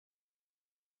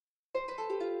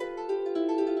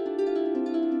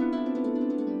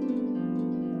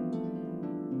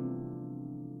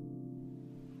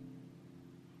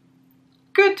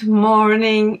Good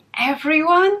morning,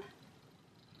 everyone.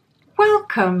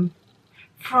 Welcome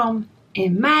from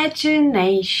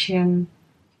Imagination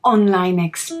Online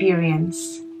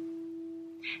Experience.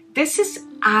 This is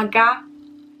Aga,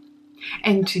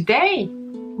 and today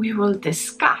we will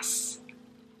discuss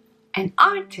an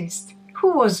artist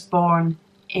who was born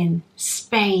in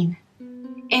Spain,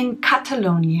 in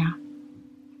Catalonia.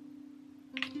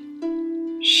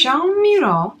 Joan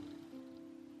Miró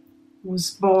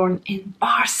was born in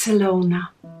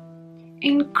Barcelona,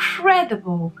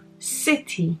 incredible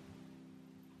city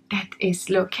that is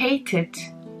located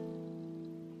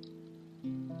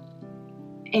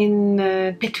in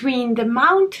between the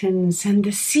mountains and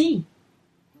the sea.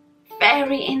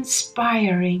 Very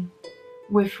inspiring,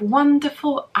 with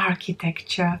wonderful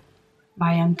architecture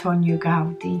by Antonio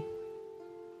Gaudi.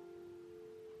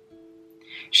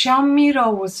 Joan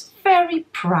Miró was very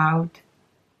proud.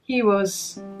 He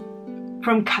was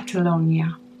from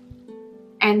Catalonia,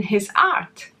 and his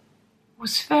art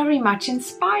was very much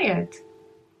inspired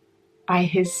by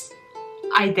his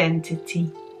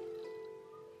identity.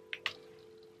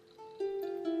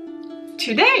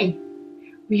 Today,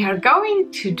 we are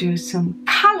going to do some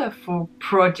colorful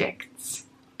projects.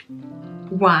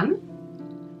 One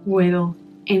will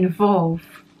involve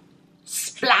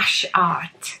splash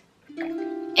art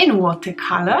in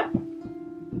watercolor,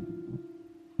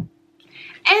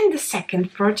 and the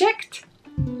second project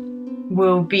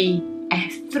will be a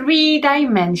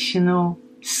three-dimensional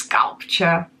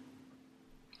sculpture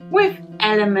with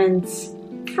elements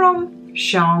from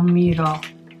Joan Miró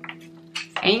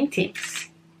paintings.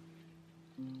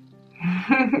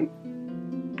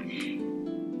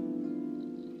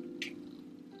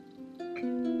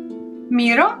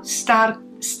 Miró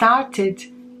started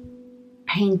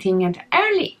painting at an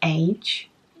early age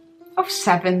of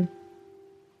 7.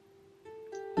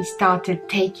 He started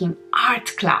taking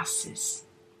art classes,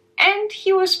 and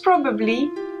he was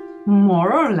probably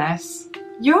more or less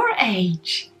your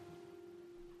age.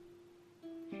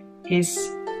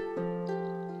 His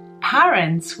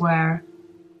parents were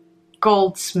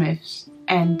goldsmiths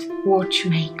and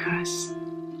watchmakers,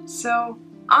 so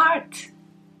art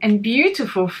and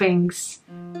beautiful things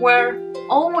were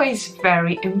always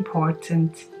very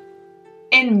important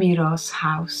in Miró's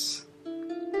house.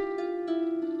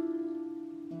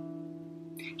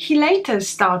 He later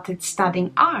started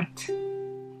studying art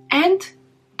and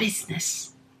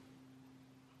business.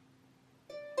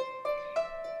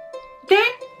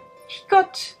 Then he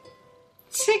got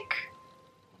sick,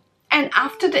 and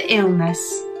after the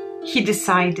illness, he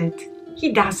decided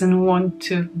he doesn't want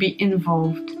to be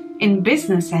involved in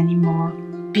business anymore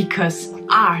because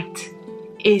art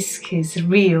is his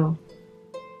real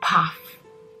path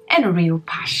and real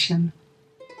passion.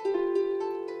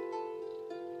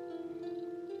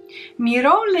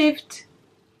 Miró lived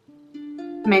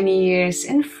many years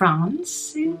in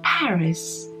France, in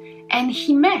Paris, and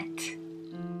he met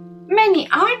many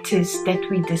artists that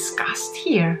we discussed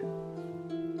here.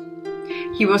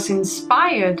 He was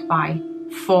inspired by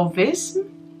Fauvism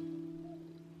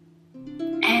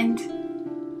and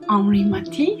Henri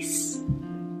Matisse.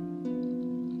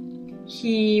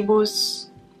 He was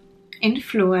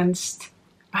influenced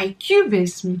by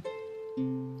Cubism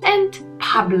and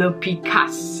Pablo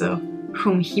Picasso,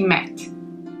 whom he met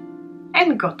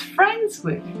and got friends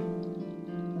with.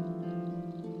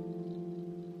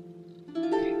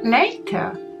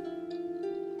 Later,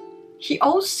 he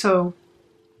also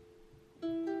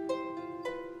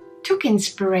took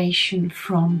inspiration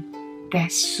from the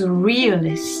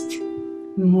surrealist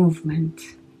movement,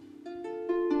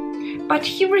 but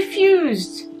he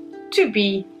refused to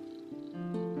be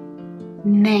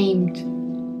named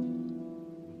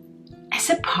as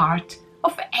a part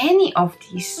of any of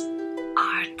these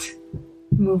art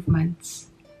movements.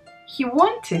 He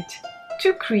wanted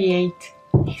to create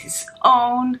his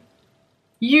own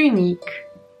unique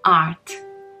art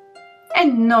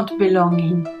and not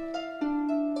belonging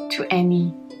to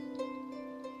any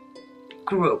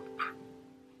group.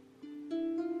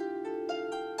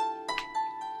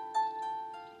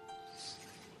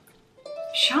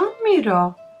 Joan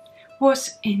Miró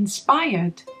was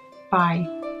inspired by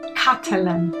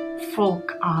Catalan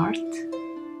folk art,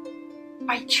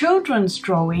 by children's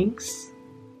drawings,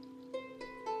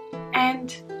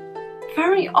 and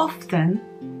very often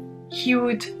he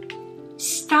would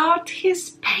start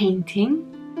his painting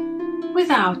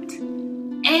without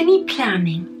any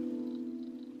planning,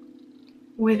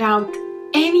 without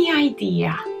any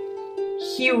idea.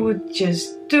 He would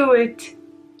just do it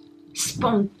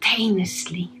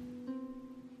spontaneously.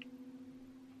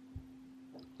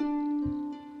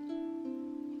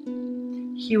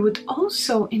 He he would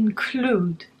also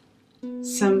include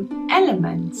some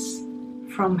elements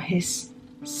from his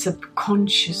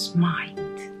subconscious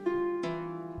mind.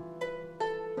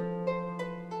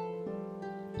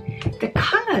 The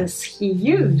colors he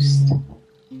used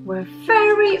were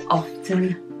very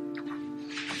often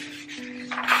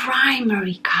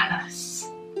primary colors.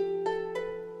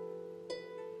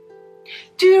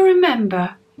 Do you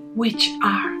remember which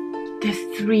are the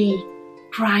three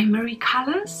primary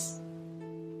colors?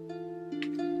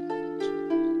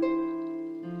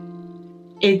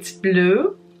 It's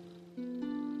blue,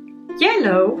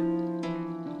 yellow,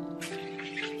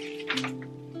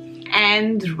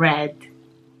 and red.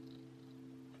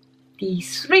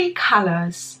 These three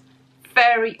colors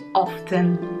very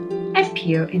often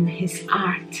appear in his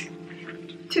art,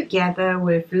 together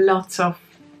with lots of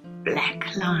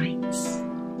black lines.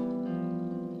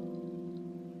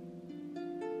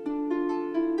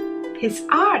 His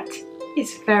art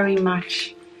is very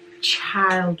much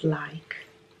childlike,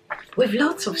 with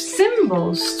lots of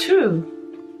symbols too.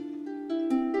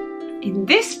 In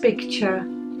this picture,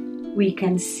 we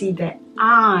can see the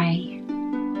eye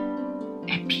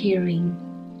appearing.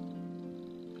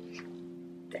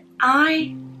 The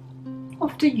eye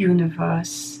of the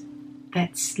universe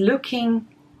that's looking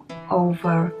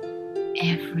over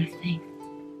everything.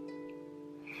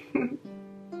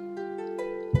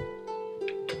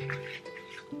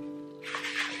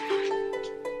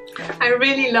 I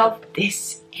really love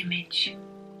this image.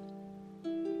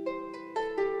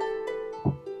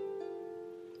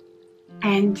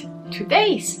 And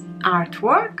today's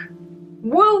artwork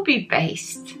will be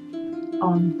based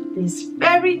on this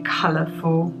very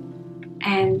colorful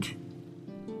and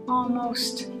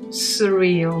almost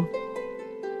surreal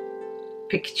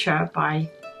picture by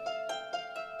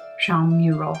Joan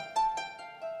Miró.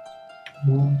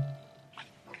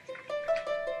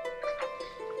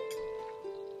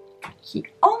 He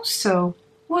also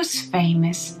was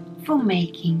famous for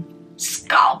making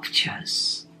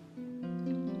sculptures.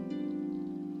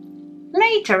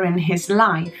 Later in his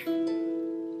life,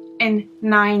 in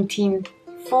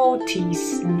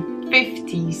 1940s and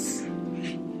 50s,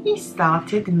 he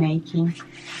started making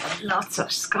lots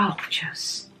of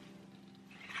sculptures,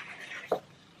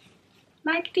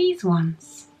 like these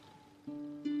ones.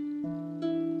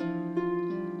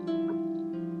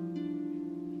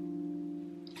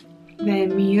 The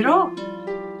Miró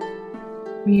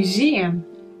Museum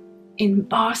in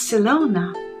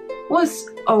Barcelona was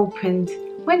opened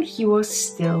when he was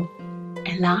still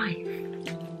alive.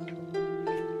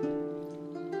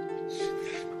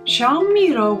 Joan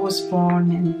Miró was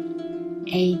born in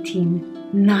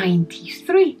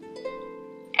 1893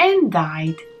 and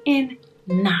died in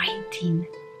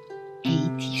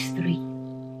 1983.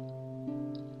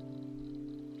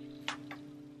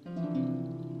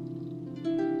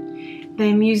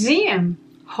 The museum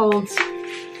holds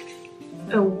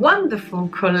a wonderful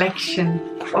collection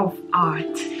of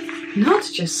art, not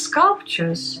just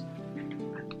sculptures,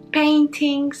 but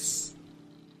paintings,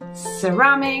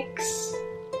 ceramics,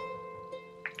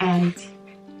 and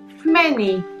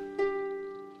many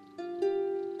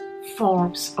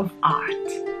forms of art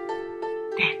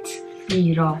that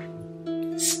Miró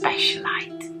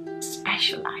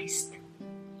specialized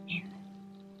in.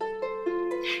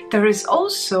 There is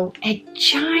also a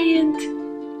giant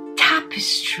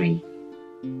tapestry,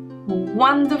 a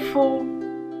wonderful,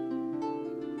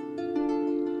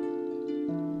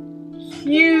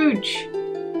 huge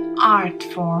art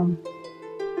form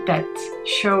that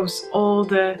shows all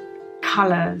the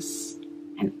colors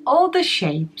and all the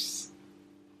shapes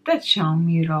that Joan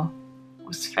Miró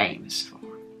was famous for.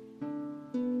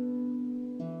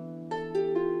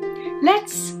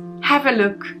 Let's have a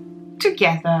look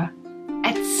together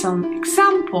at some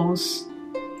examples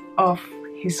of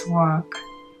his work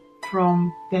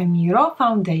from the Miró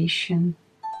Foundation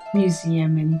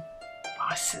Museum in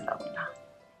Barcelona.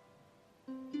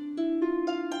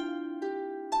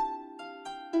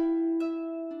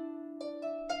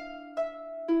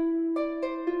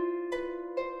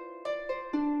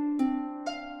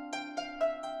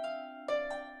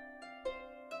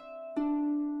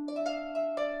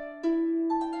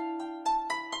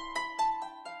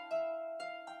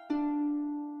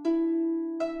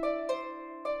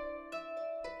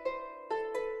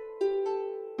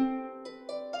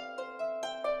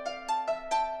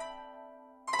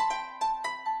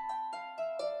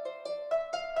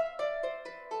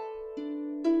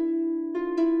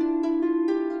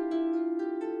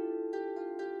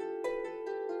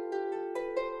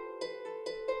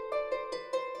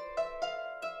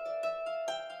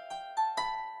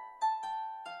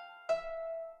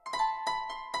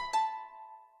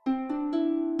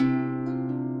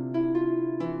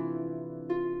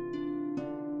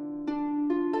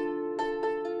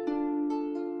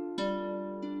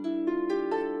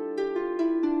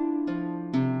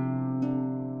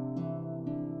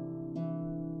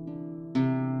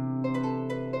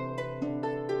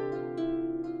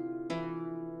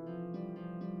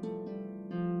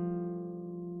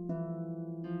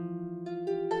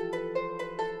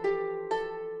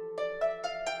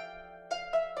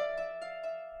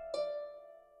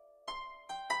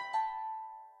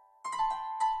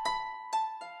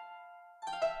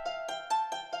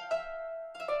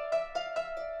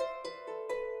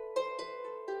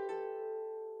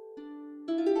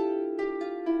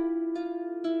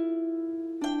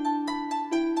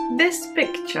 this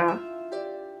picture,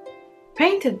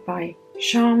 painted by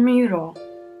Joan Miró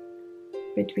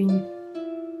between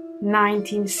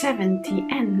 1970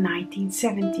 and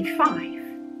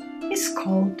 1975, is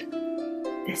called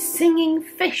The Singing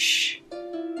Fish.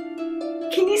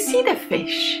 Can you see the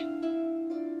fish?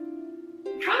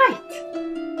 Right!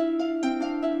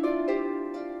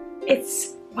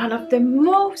 It's one of the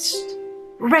most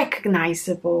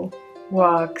recognizable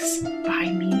works by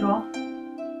Miró.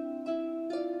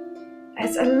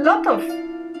 There's a lot of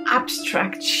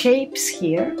abstract shapes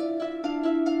here,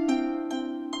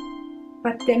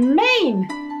 but the main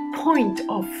point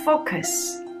of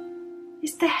focus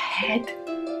is the head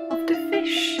of the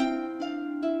fish.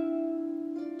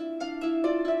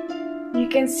 You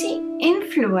can see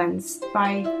influenced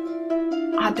by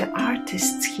other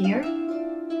artists here.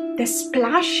 The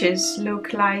splashes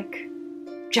look like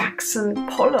Jackson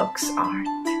Pollock's art.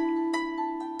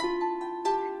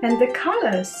 And the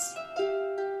colors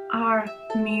are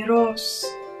Miró's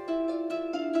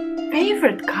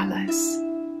favorite colors.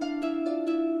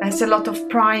 There's a lot of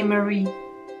primary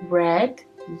red,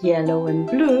 yellow and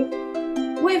blue,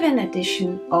 with an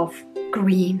addition of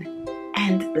green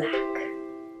and black.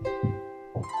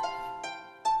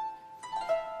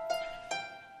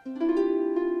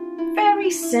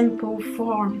 Very simple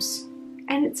forms,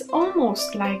 and it's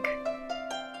almost like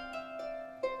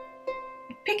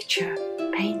a picture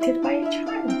painted by a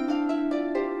child.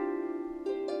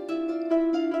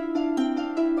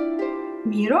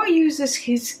 Miró uses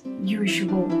his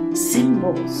usual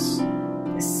symbols,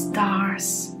 the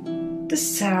stars, the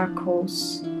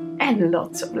circles, and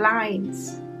lots of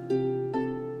lines.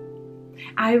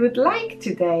 I would like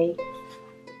today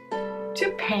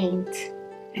to paint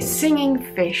a singing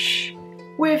fish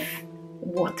with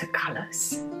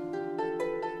watercolors.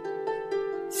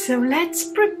 So let's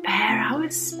prepare our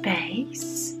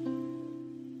space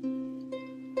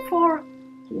for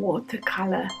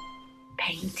watercolor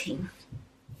painting.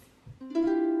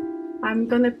 I'm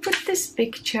gonna put this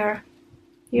picture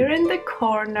here in the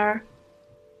corner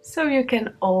so you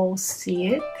can all see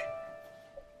it.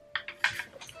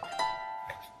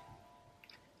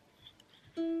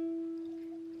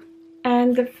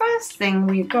 And the first thing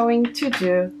we're going to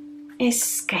do is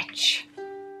sketch.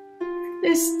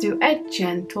 Let's do a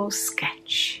gentle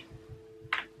sketch.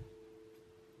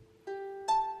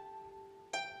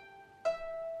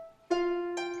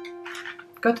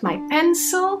 Got my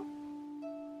pencil,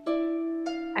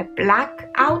 a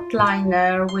black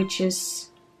outliner, which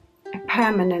is a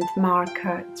permanent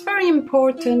marker. It's very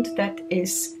important that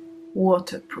is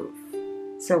waterproof.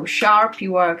 So Sharpie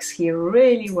works here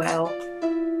really well,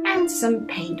 and some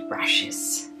paint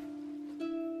brushes.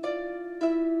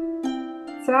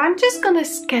 So I'm just gonna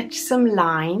sketch some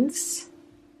lines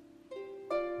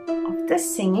of the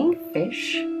singing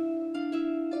fish.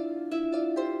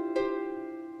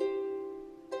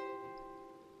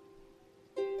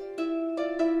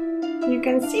 You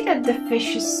can see that the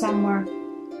fish is somewhere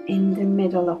in the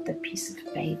middle of the piece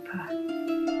of paper.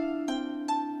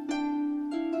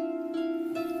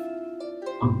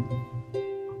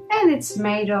 And it's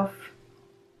made of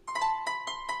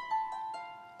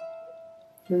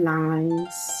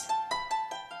lines.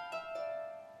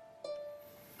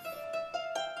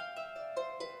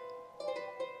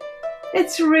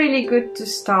 It's really good to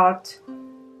start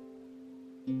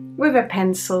with a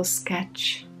pencil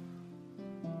sketch.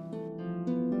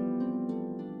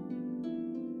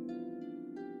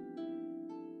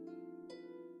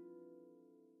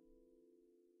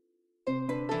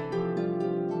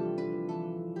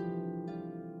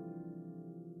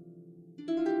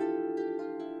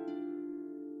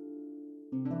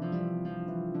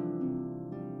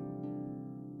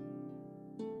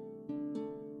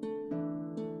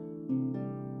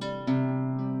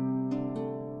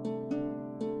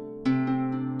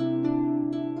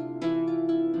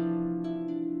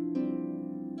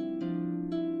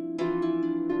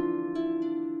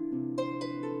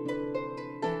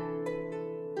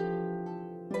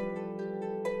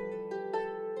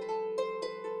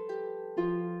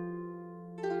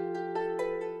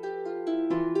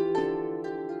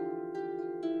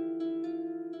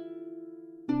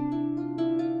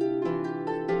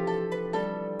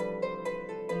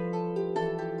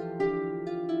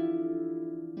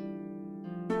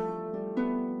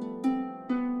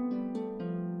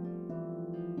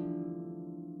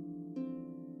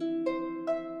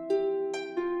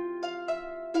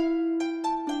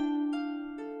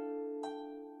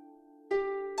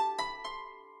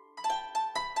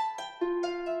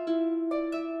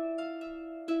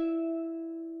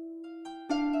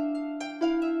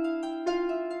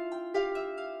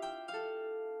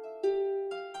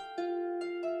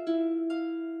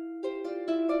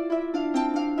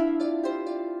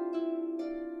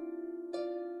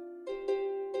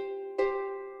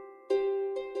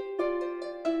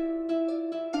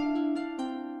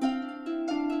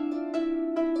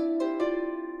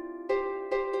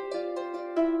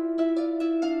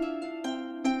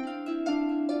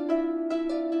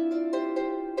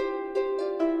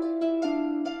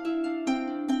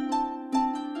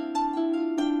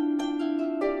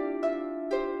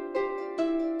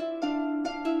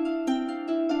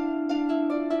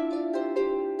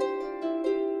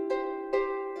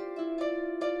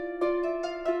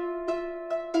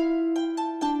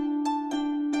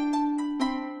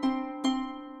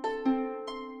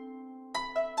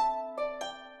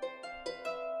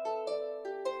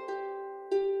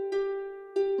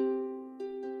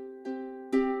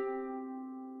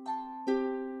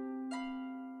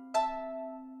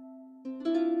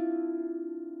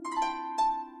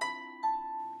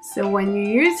 So when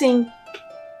you're using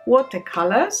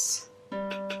watercolors,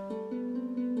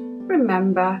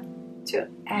 remember to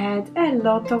add a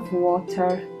lot of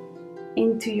water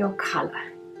into your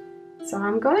color. So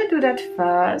I'm gonna do that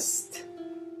first.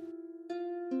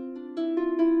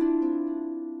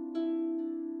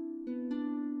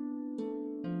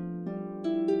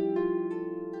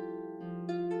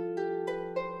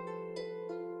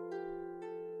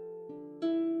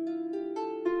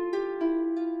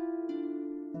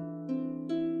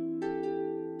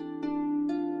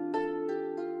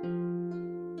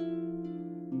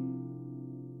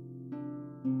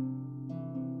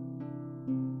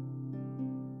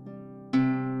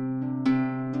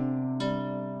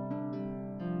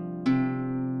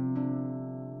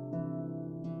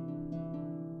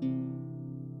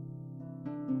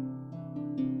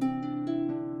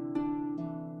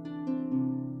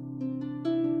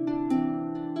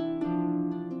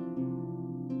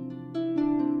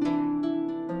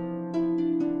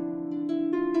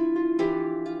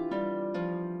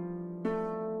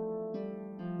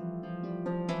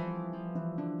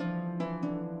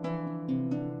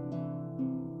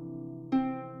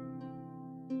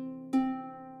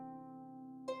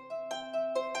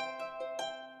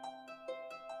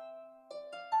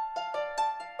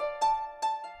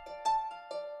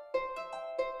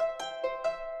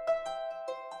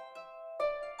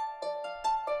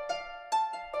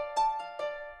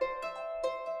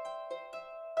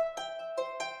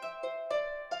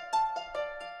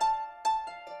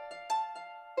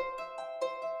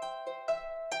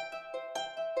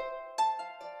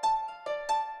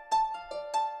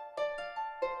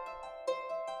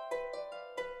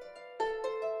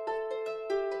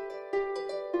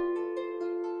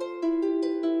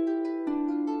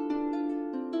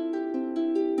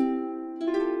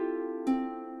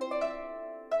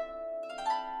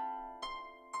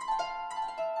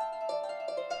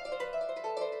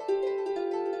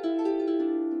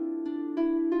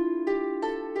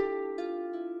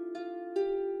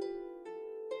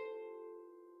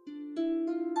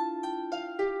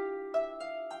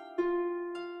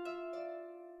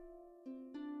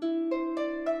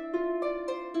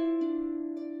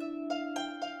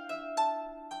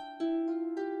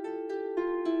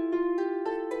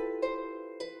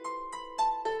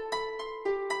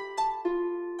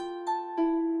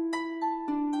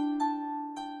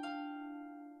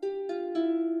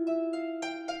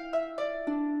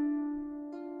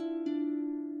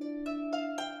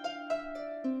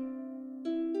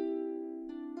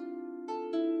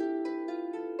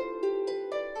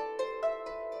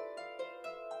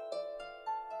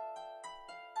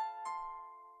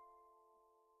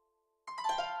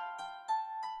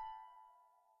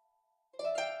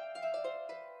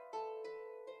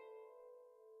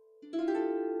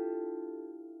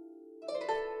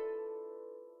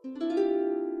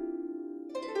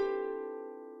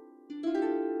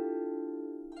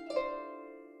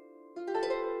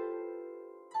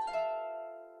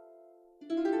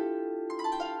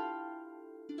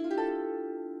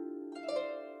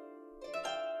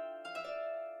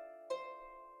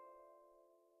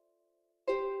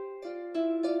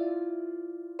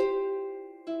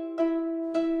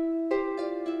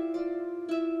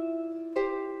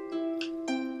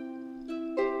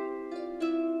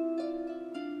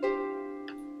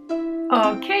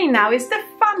 Okay, now is the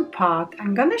fun part.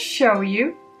 I'm gonna show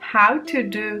you how to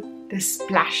do the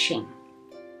splashing.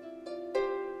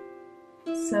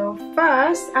 So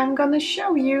first I'm gonna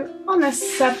show you on a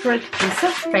separate piece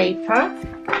of paper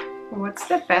what's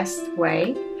the best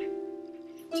way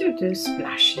to do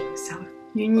splashing. So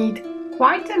you need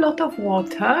quite a lot of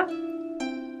water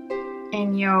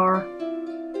in your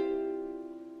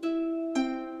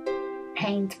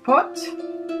paint pot,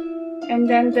 and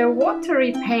then the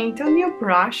watery paint on your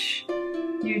brush,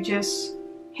 you just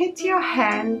hit your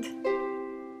hand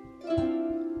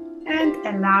and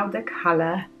allow the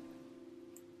color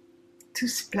to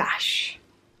splash.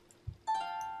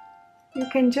 You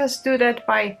can just do that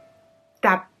by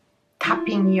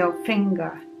tapping your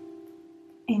finger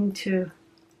into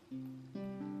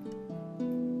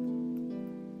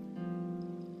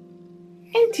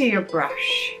your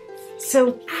brush.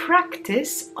 So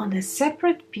practice on a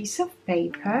separate piece of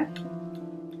paper,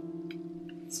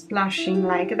 splashing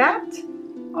like that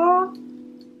or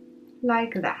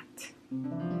like that.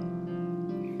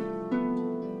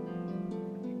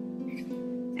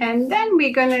 And then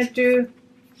we're gonna do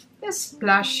the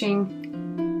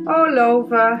splashing all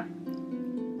over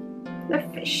the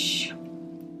fish.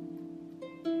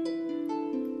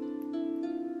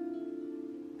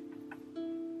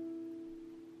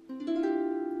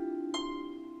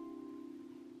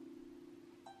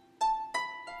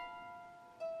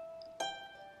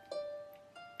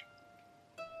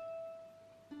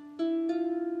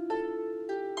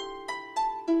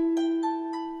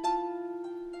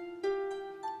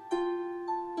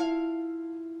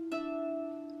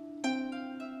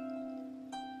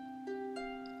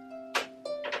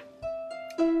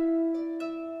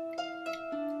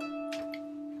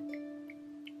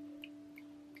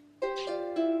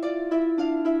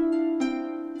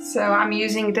 So I'm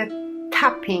using the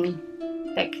tapping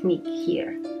technique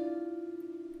here.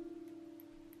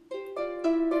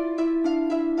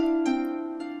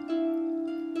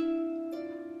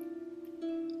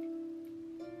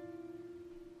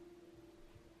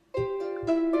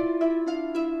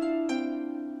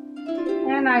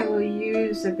 And I will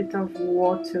use a bit of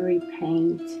watery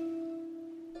paint.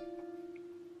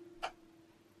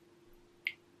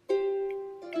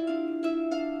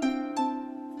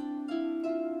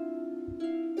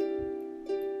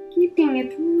 Keeping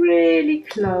it really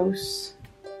close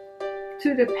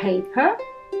to the paper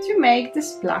to make the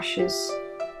splashes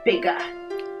bigger.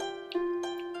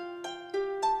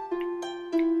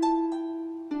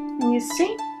 And you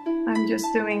see, I'm just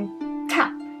doing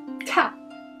tap, tap,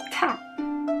 tap,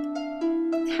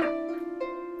 tap.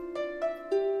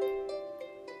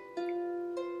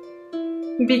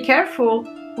 Be careful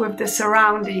with the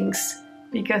surroundings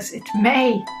because it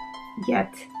may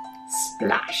get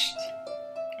splashed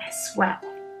as well.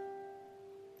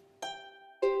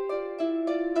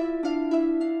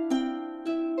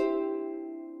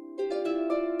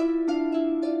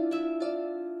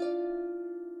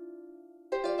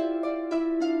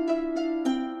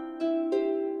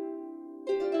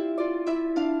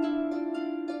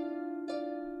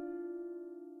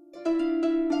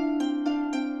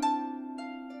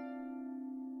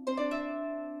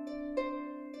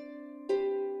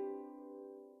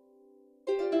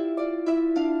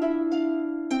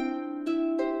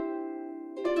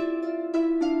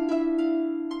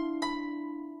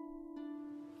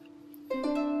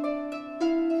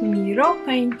 Miró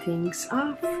paintings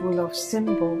are full of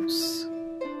symbols.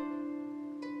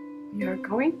 We are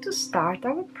going to start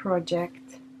our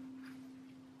project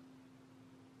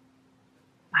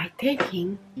by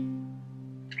taking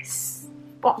this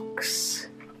box,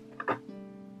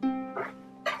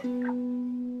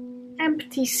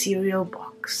 empty cereal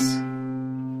box.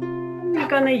 And we're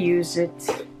gonna use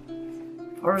it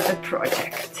for the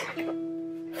project.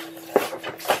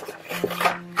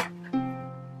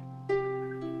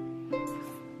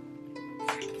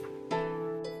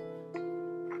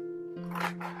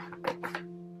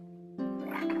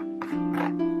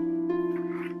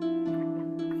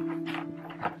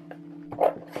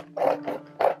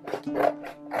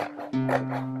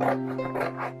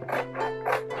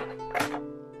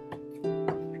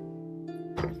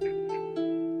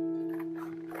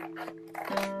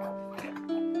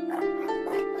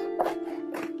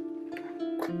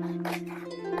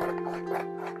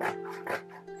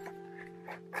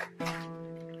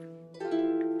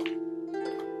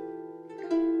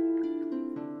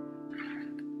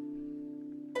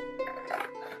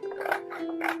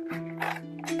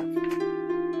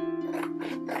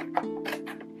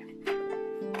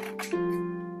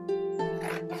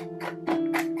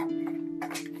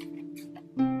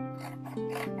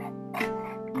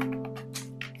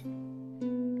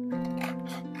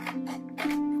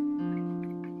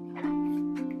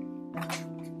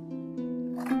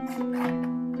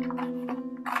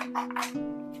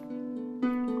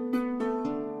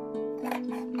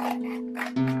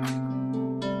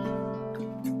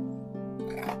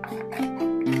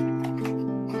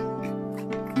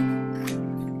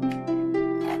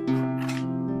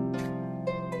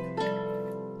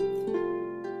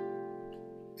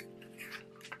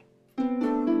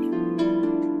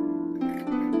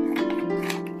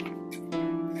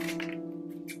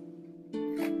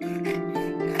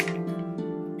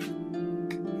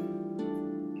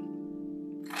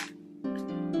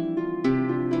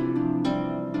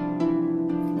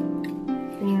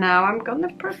 Now I'm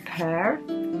gonna prepare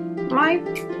my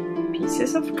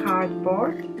pieces of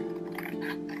cardboard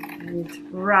and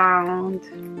round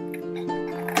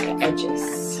the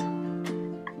edges.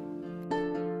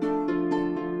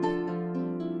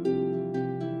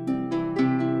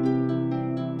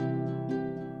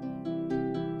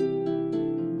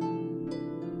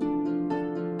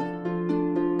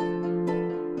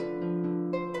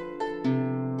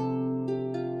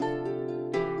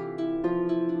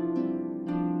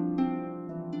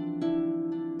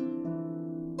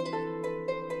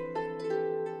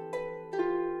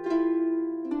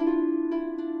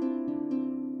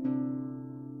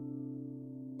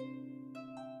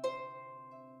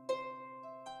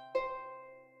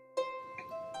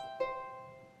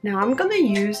 Now I'm gonna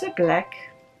use a black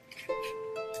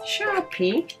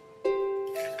Sharpie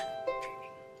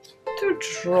to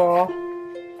draw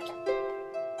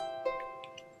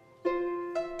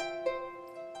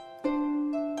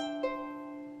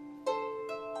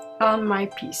on my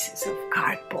pieces of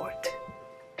cardboard.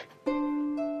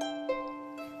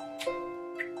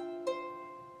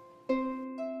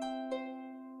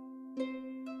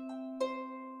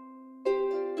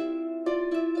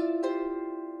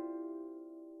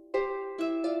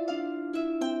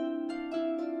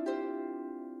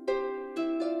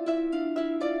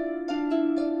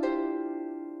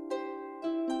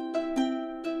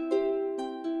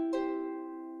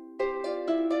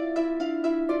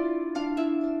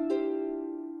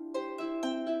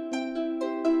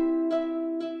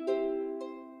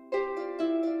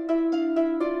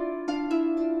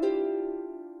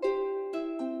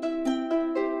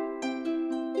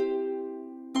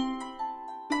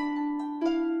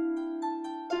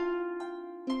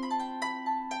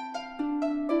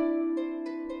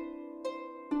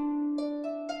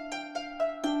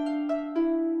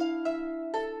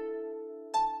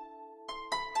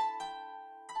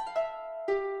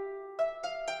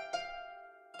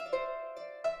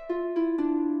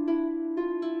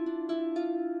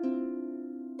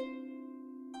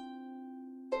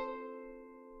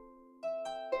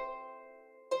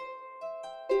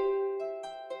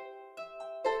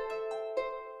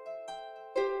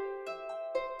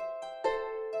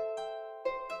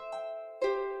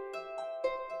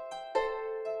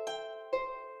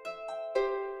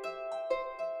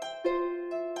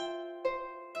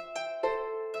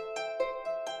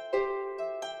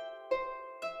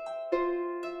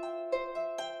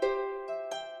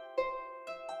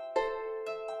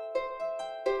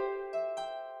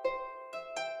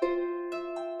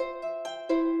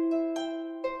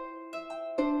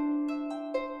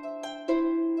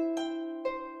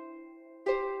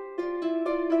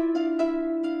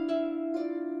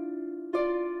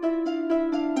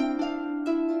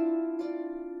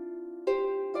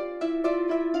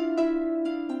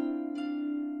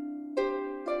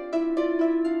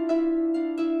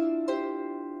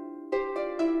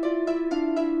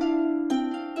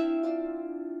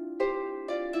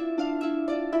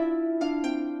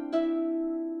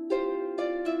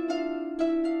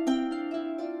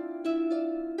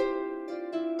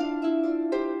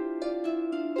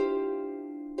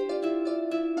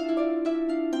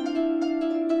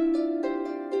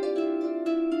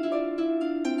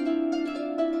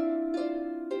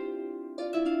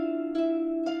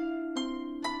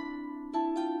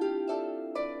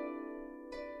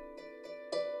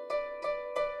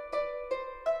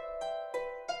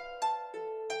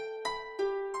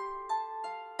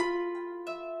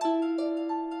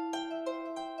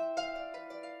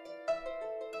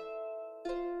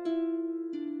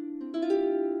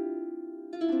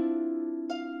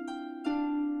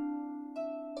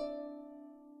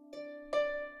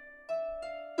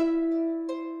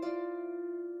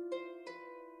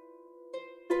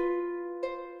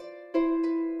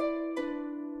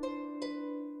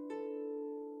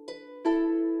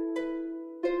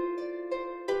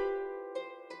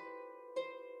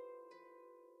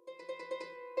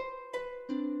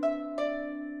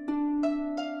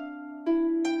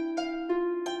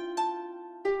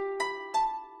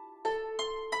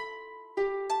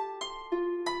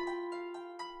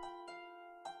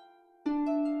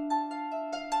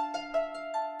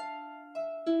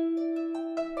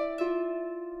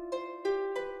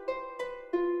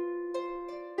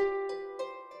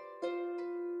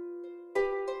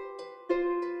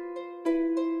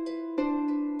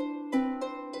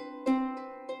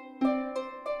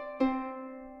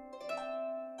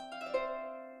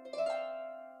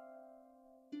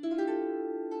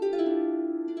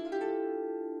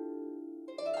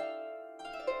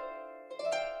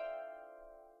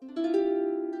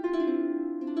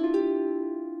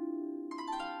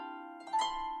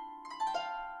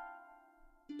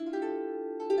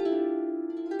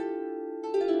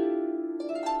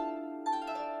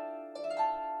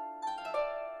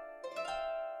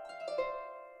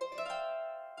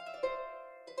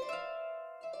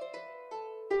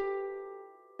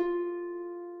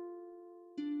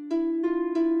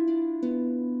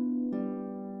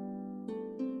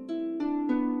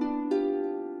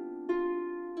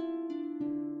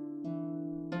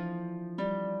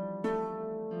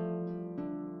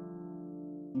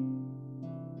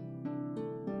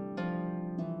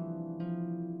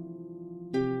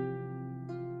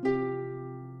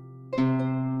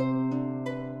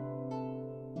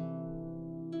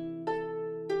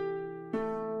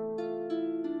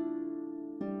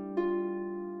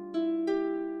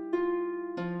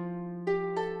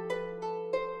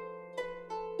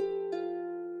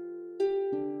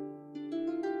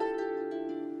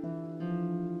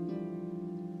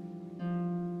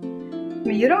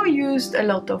 Miró used a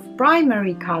lot of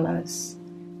primary colors,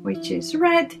 which is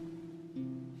red,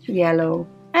 yellow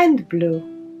and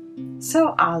blue.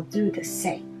 So I'll do the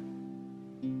same.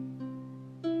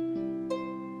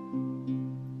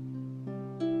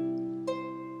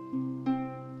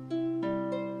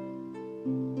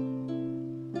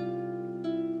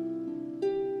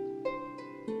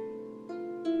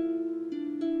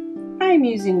 I'm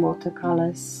using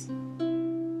watercolors.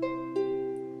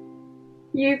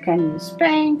 You can use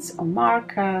paints or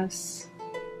markers,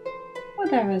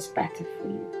 whatever is better for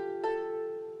you.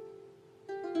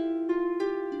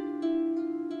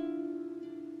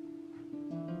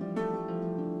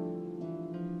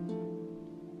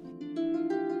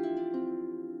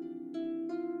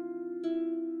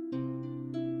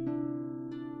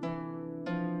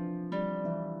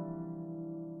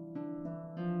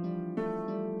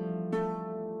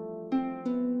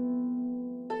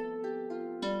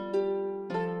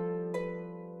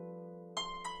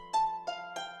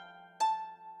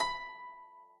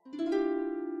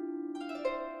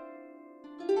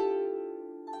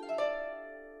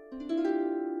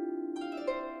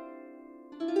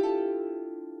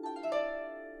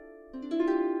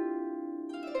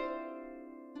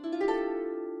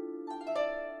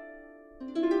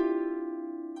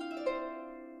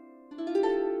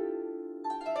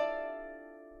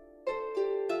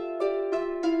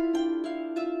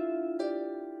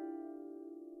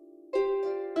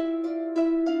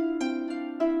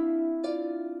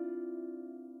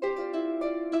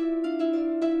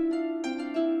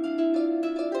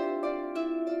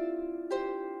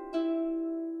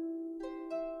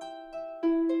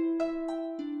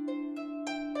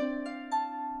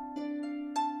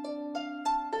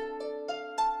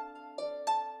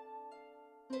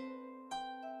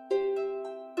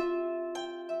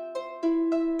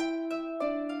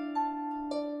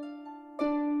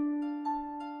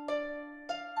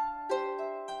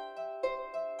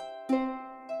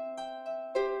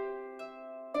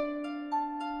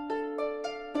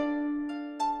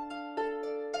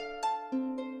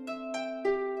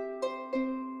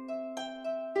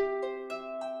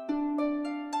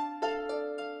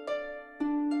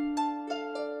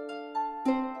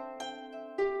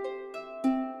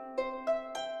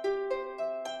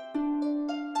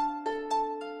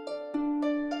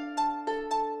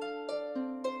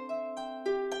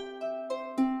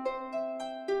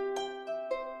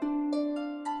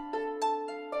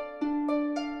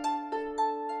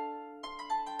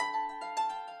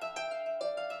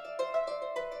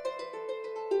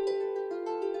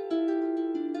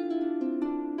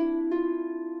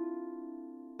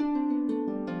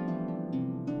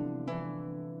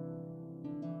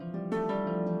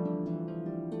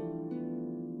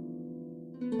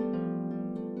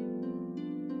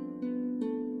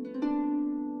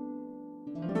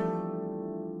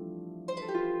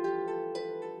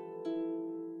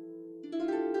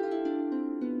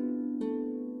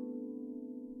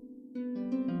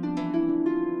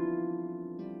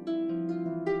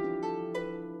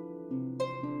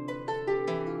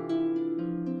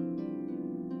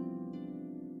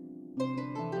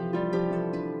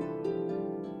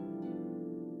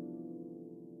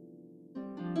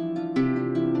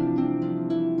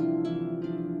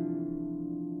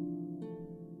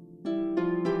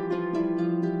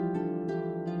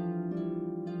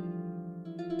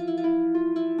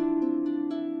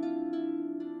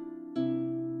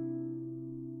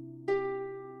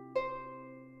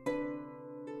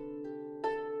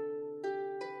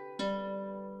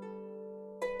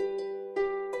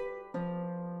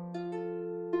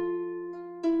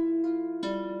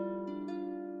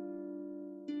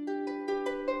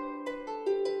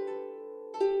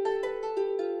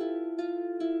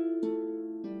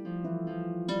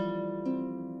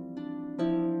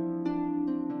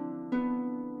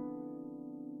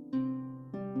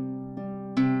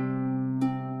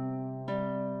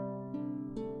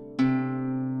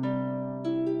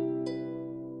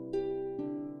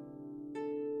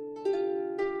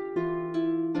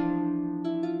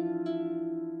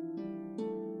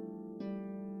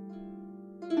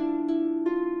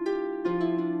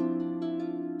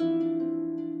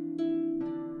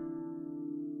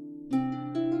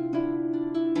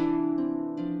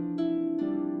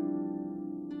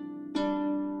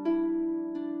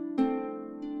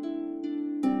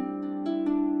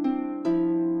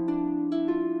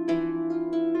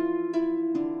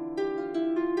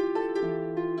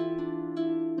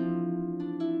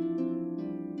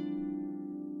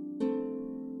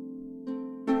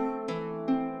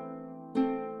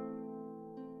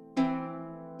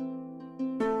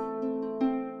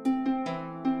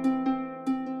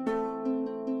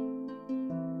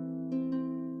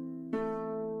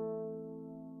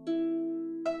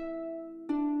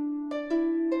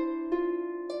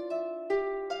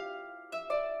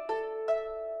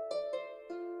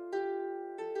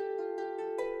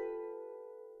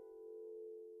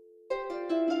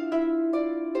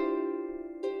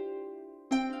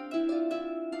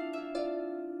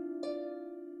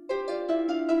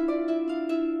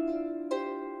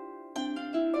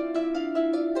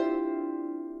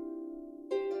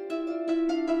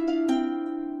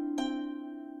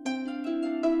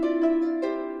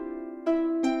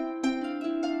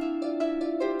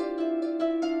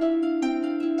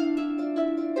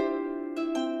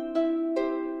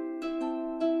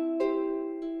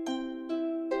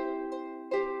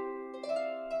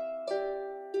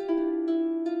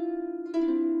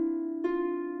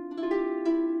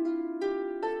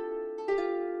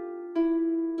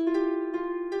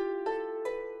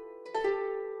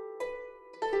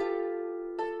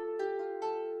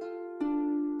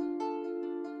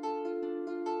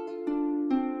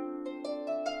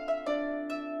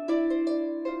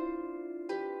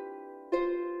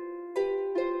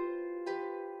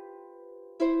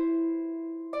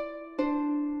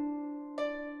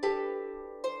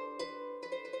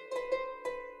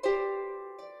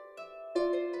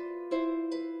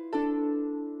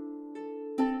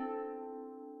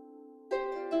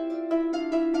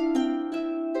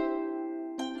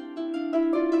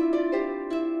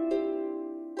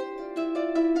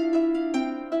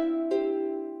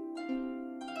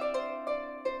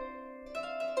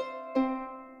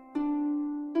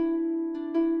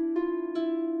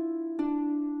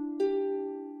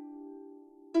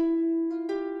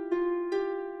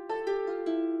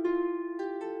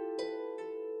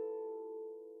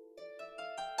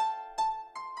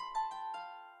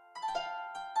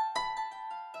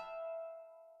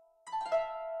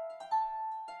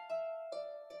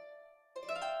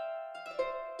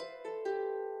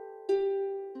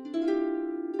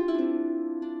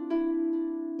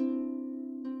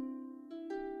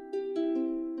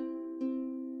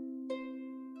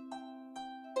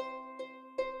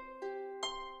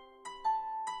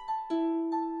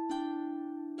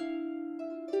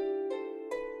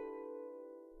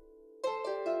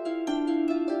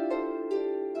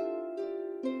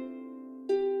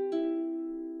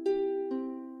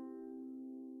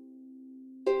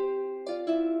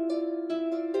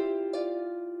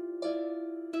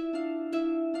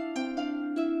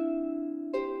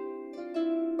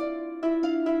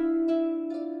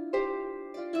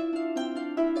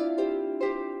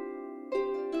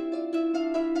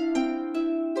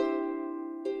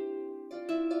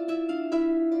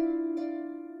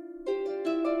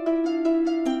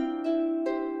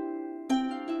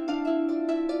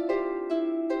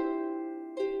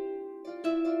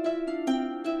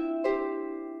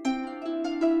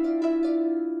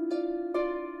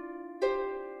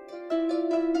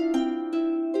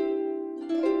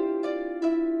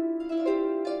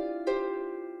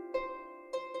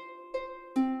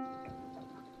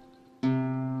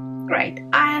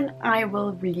 I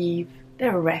will leave the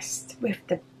rest with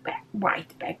the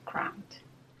white background.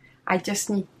 I just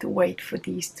need to wait for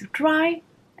these to dry,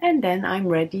 and then I'm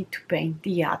ready to paint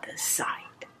the other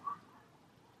side.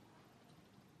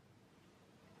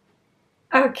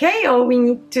 Okay, all we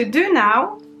need to do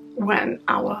now, when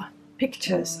our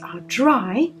pictures are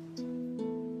dry,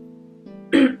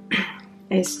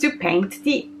 is to paint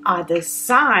the other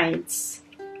sides.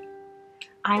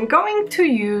 I'm going to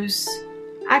use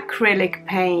acrylic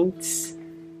paints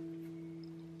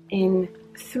in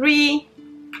 3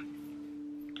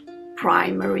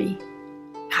 primary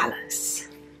colors.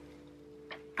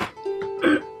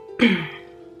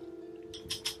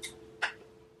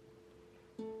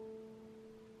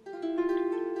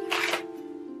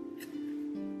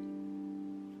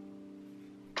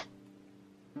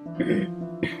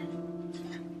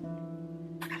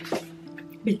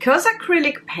 Because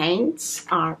acrylic paints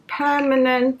are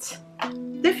permanent,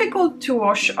 difficult to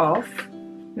wash off,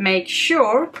 make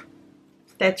sure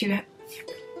that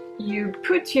you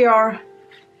put your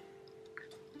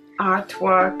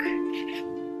artwork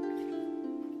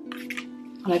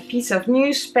on a piece of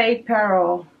newspaper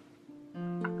or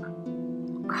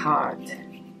card.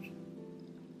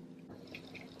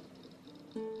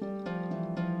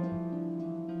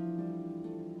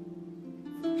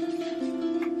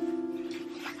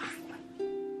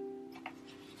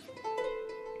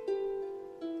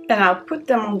 Then I'll put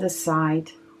them on the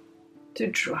side to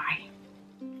dry.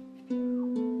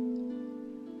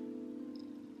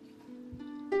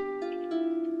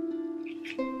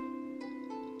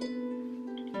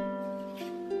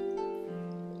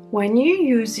 When you're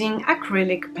using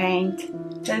acrylic paint,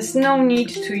 there's no need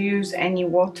to use any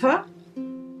water.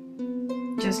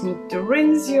 Just need to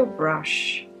rinse your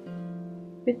brush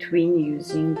between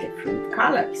using different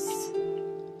colors.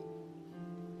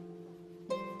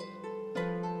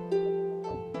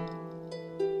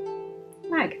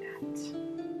 Like that.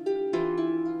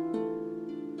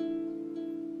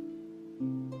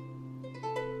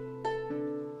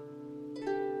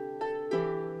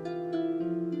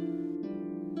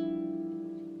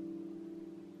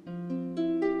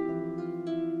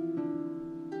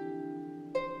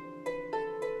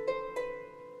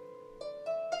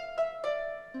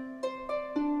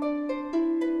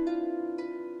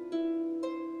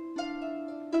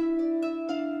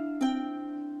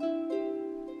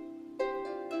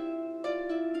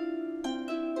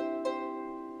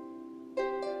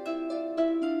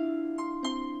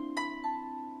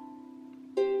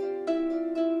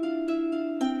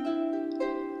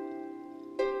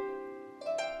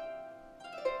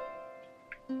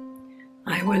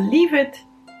 I will leave it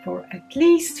for at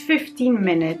least 15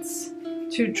 minutes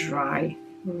to dry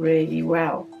really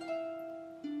well.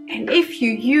 And if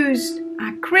you used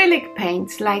acrylic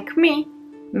paints like me,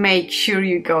 make sure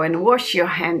you go and wash your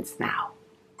hands now.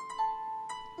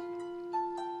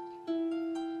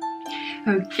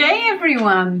 Okay,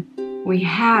 everyone, we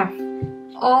have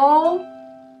all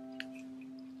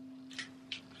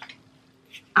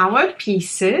our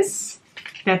pieces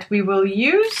that we will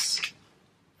use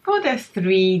for the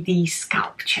 3D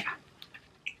sculpture.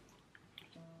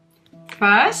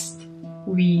 First,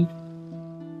 we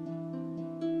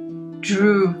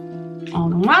drew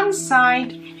on one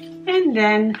side and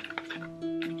then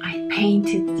I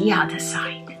painted the other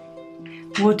side.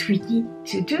 What we need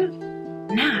to do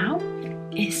now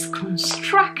is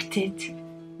construct it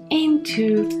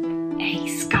into a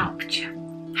sculpture.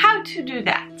 How to do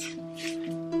that?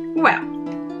 Well,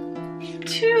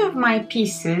 2 of my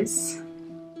pieces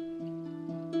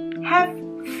have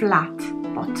flat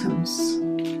bottoms,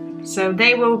 so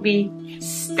they will be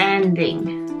standing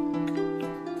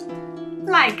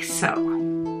like so.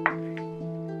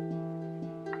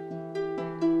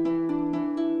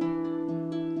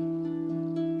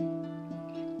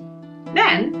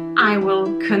 Then I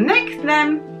will connect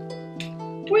them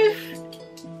with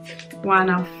one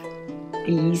of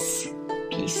these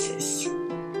pieces.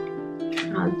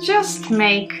 I'll just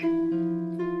make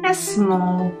a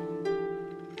small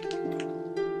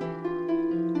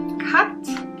cut.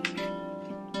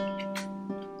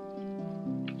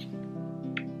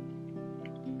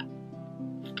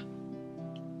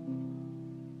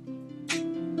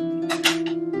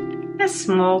 A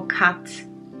small cut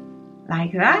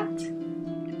like that,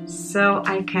 so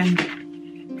I can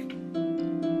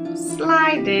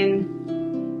slide in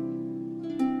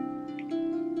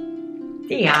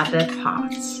the other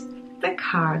parts, the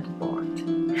cardboard.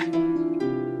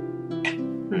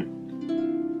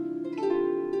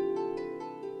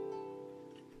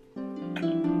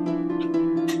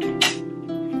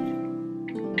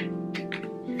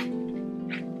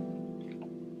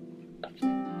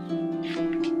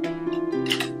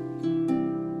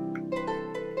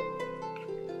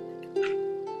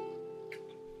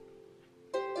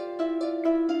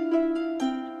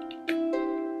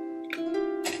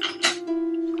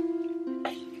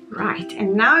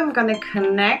 And now I'm going to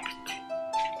connect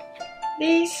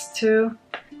these two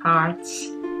parts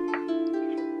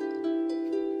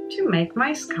to make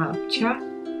my sculpture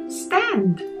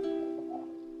stand.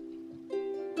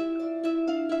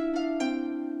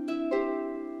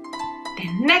 The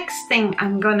next thing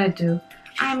I'm gonna do,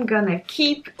 I'm gonna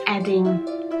keep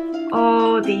adding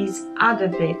all these other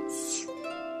bits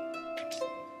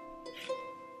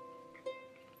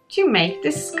to make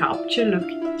the sculpture look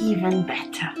even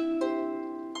better.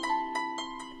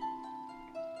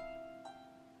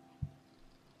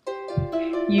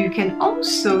 You can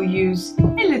also use a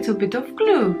little bit of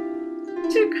glue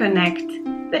to connect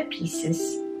the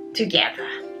pieces together.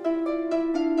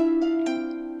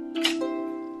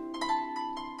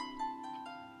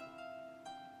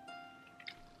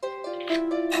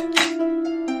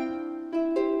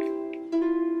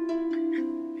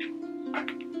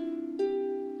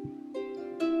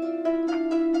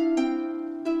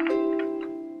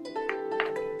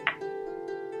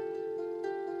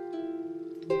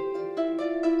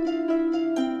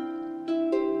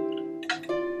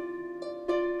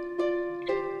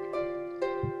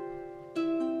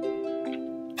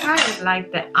 I would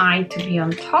like the eye to be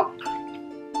on top,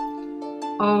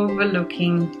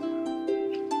 overlooking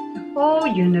the whole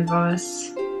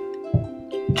universe.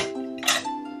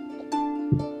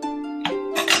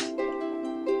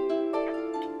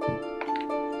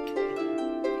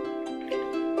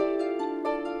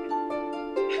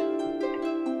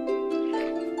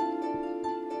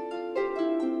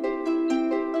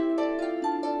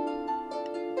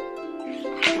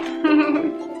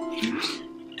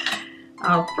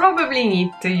 I'll probably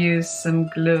need to use some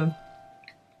glue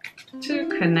to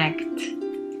connect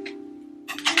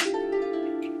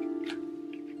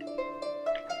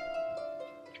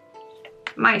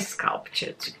my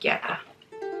sculpture together.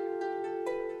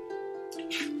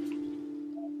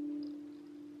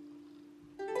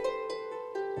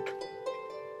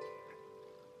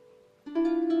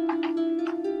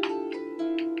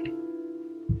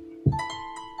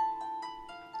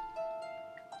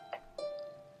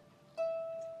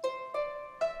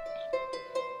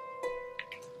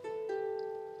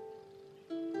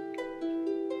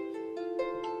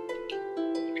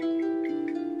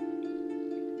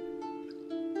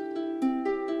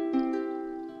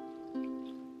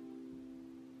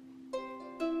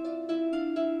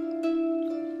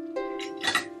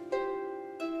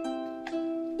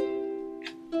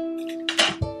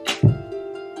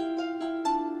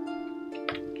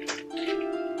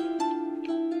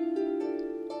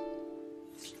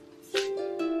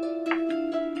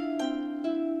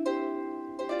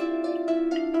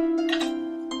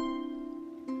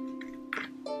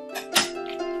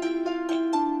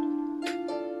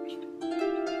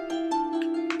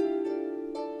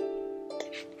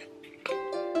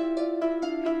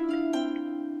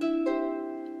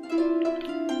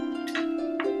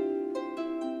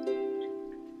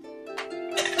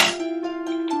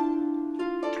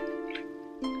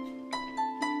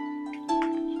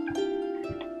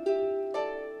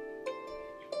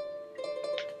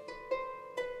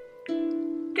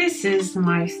 This is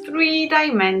my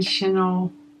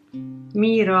three-dimensional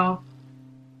Miró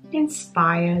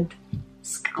inspired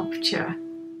sculpture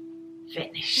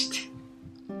finished.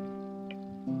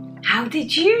 How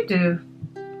did you do?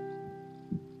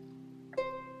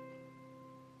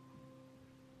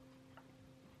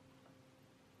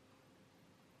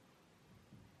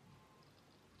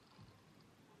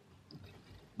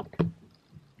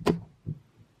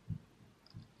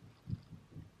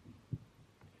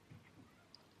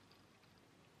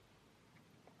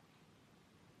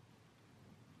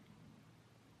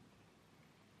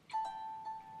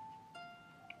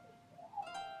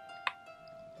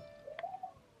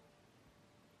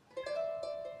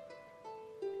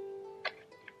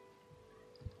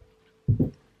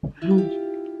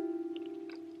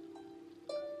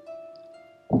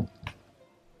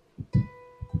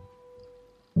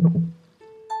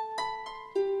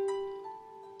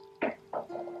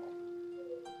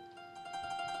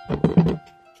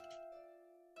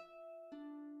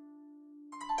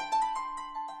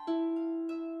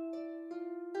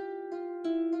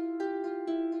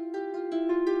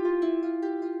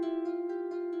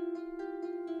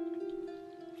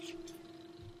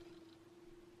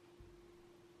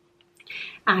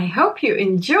 I hope you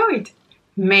enjoyed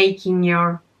making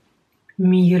your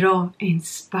Miró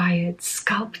inspired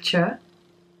sculpture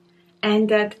and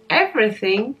that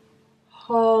everything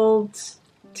holds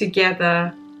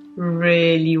together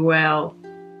really well,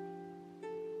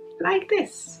 like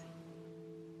this.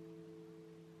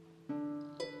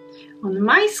 On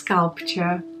my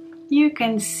sculpture you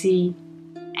can see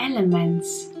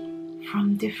elements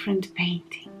from different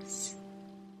paintings.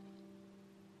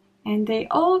 And they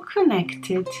all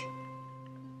connected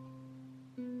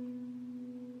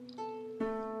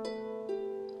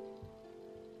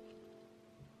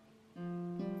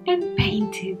and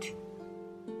painted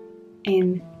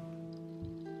in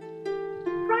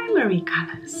primary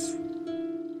colors.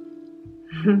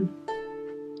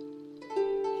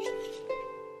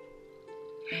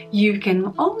 You can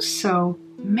also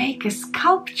make a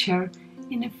sculpture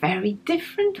in a very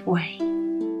different way.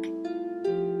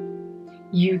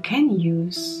 You can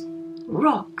use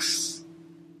rocks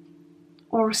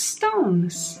or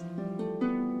stones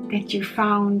that you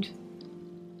found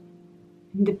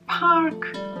in the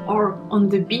park or on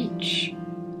the beach.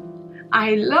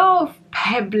 I love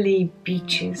pebbly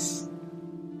beaches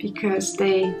because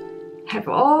they have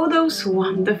all those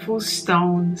wonderful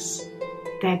stones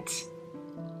that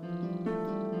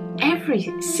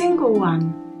every single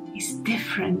one is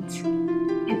different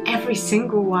and every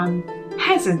single one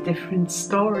has a different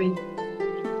story.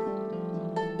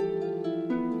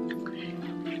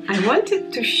 I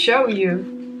wanted to show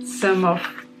you some of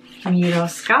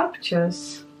Miró's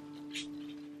sculptures.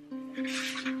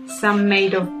 Some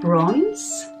made of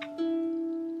bronze,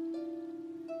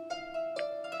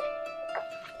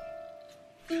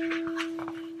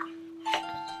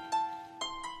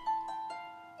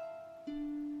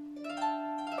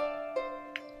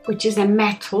 which is a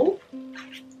metal,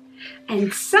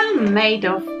 and some made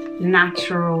of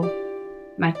natural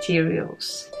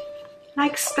materials,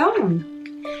 like stone.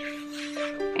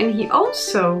 And he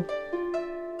also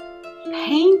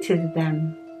painted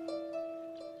them.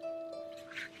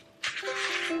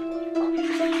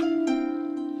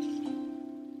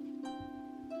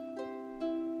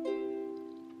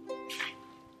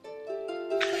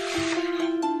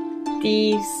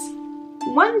 These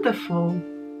wonderful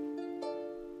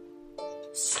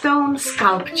stone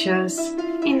sculptures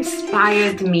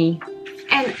inspired me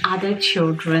and other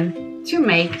children to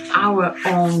make our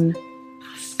own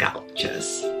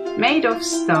sculptures made of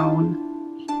stone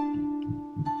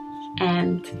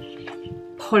and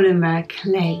polymer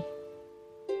clay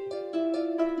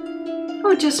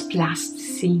or just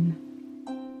plasticine.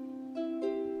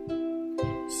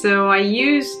 So I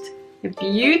used a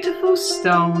beautiful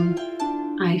stone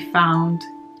I found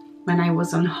when I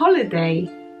was on holiday,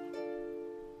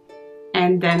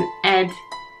 and then add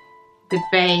the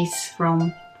base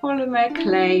from polymer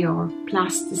clay or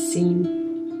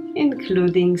plasticine,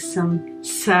 including some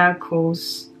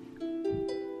circles,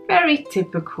 very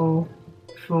typical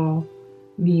for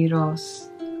Miró's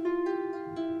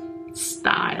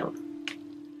style.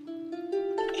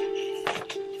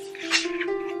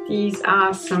 These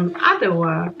are some other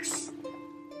works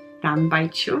done by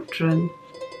children.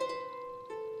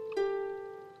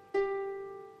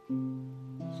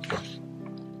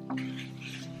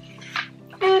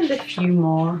 And a few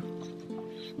more.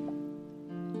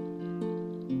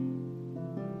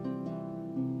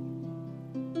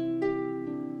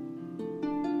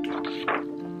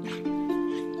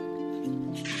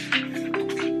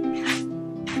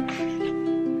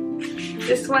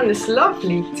 This one is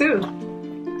lovely too,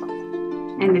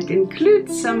 and it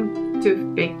includes some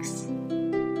toothpicks.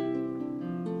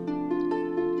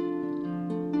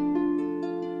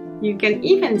 You can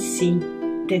even see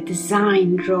the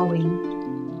design drawing.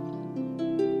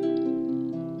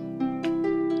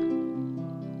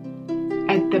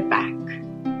 At the back.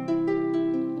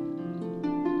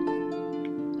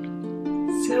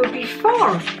 So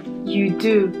before you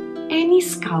do any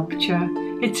sculpture,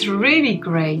 it's really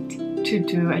great to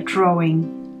do a drawing,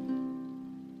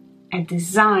 a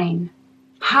design,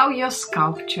 how your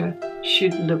sculpture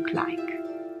should look like.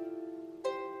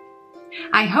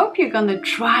 I hope you're gonna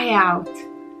try out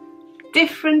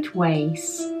different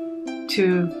ways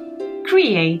to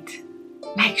create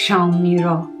like Joan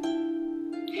Miró.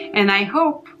 And I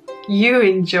hope you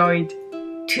enjoyed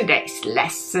today's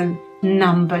lesson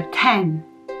number 10.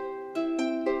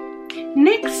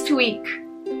 Next week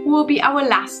will be our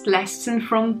last lesson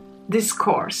from this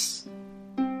course.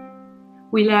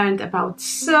 We learned about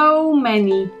so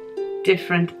many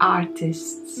different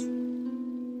artists.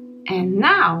 And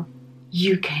now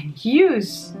you can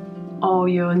use all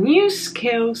your new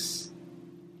skills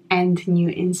and new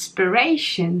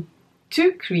inspiration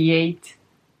to create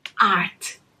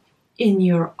art in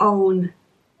your own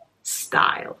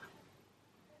style.